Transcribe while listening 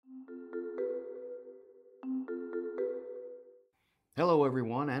Hello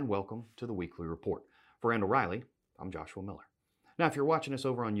everyone and welcome to the Weekly Report. For Randall Riley, I'm Joshua Miller. Now if you're watching us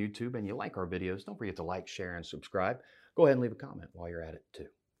over on YouTube and you like our videos, don't forget to like, share, and subscribe. Go ahead and leave a comment while you're at it too.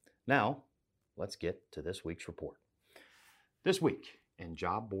 Now, let's get to this week's report. This week in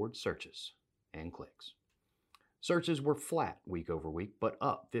job board searches and clicks. Searches were flat week over week, but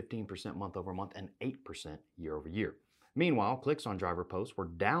up 15% month over month and 8% year over year. Meanwhile, clicks on driver posts were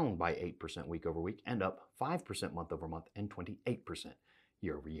down by 8% week over week and up 5% month over month and 28%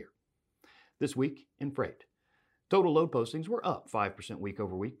 year over year. This week in freight, total load postings were up 5% week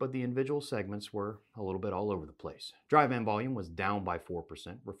over week, but the individual segments were a little bit all over the place. Dry van volume was down by 4%,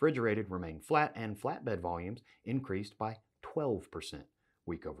 refrigerated remained flat, and flatbed volumes increased by 12%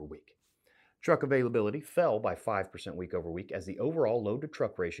 week over week. Truck availability fell by 5% week over week as the overall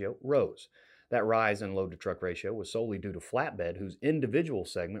load-to-truck ratio rose. That rise in load-to-truck ratio was solely due to flatbed, whose individual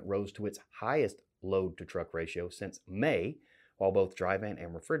segment rose to its highest load-to-truck ratio since May, while both dry van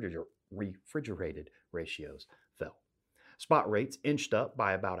and refrigerated ratios fell. Spot rates inched up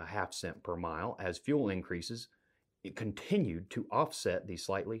by about a half cent per mile as fuel increases continued to offset the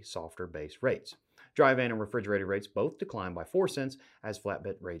slightly softer base rates. Dry van and refrigerated rates both declined by 4 cents as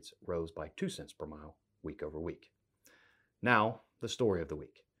flatbed rates rose by 2 cents per mile week over week. Now, the story of the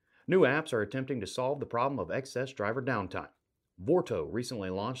week. New apps are attempting to solve the problem of excess driver downtime. Vorto recently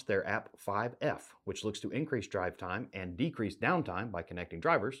launched their app 5F, which looks to increase drive time and decrease downtime by connecting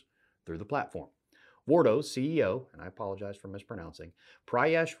drivers through the platform. Vorto's CEO, and I apologize for mispronouncing,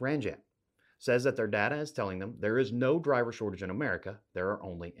 Prayesh Ranjan, says that their data is telling them there is no driver shortage in America, there are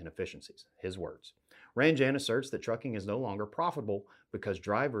only inefficiencies. His words. Ranjan asserts that trucking is no longer profitable because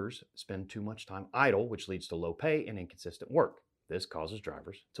drivers spend too much time idle, which leads to low pay and inconsistent work. This causes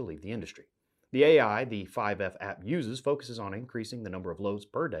drivers to leave the industry. The AI the 5F app uses focuses on increasing the number of loads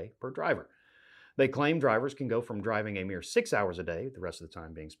per day per driver. They claim drivers can go from driving a mere 6 hours a day, the rest of the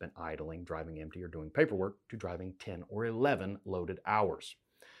time being spent idling, driving empty, or doing paperwork, to driving 10 or 11 loaded hours.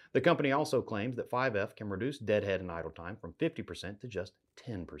 The company also claims that 5F can reduce deadhead and idle time from 50% to just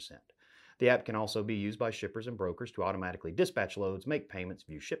 10%. The app can also be used by shippers and brokers to automatically dispatch loads, make payments,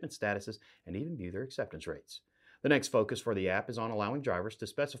 view shipment statuses, and even view their acceptance rates. The next focus for the app is on allowing drivers to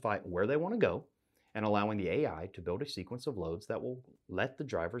specify where they want to go and allowing the AI to build a sequence of loads that will let the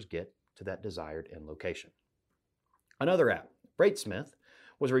drivers get to that desired end location. Another app, Freightsmith,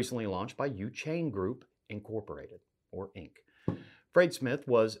 was recently launched by U-Chain Group Incorporated, or Inc. Freightsmith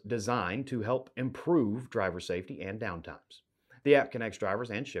was designed to help improve driver safety and downtimes. The app connects drivers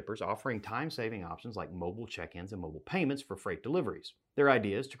and shippers, offering time-saving options like mobile check-ins and mobile payments for freight deliveries. Their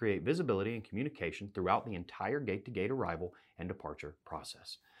idea is to create visibility and communication throughout the entire gate-to-gate arrival and departure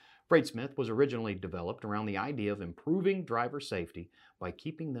process. Freightsmith was originally developed around the idea of improving driver safety by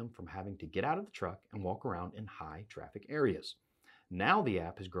keeping them from having to get out of the truck and walk around in high-traffic areas. Now the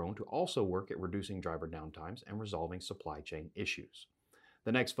app has grown to also work at reducing driver downtimes and resolving supply chain issues.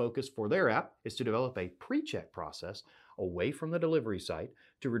 The next focus for their app is to develop a pre-check process away from the delivery site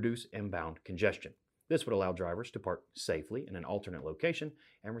to reduce inbound congestion. This would allow drivers to park safely in an alternate location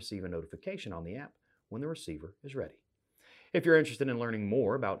and receive a notification on the app when the receiver is ready. If you're interested in learning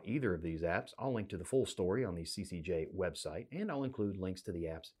more about either of these apps, I'll link to the full story on the CCJ website, and I'll include links to the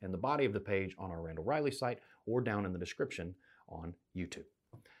apps in the body of the page on our Randall Riley site or down in the description on YouTube.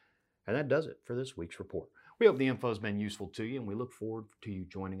 And that does it for this week's report. We hope the info has been useful to you, and we look forward to you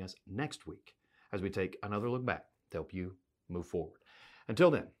joining us next week as we take another look back to help you move forward.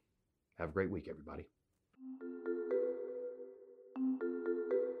 Until then, have a great week, everybody.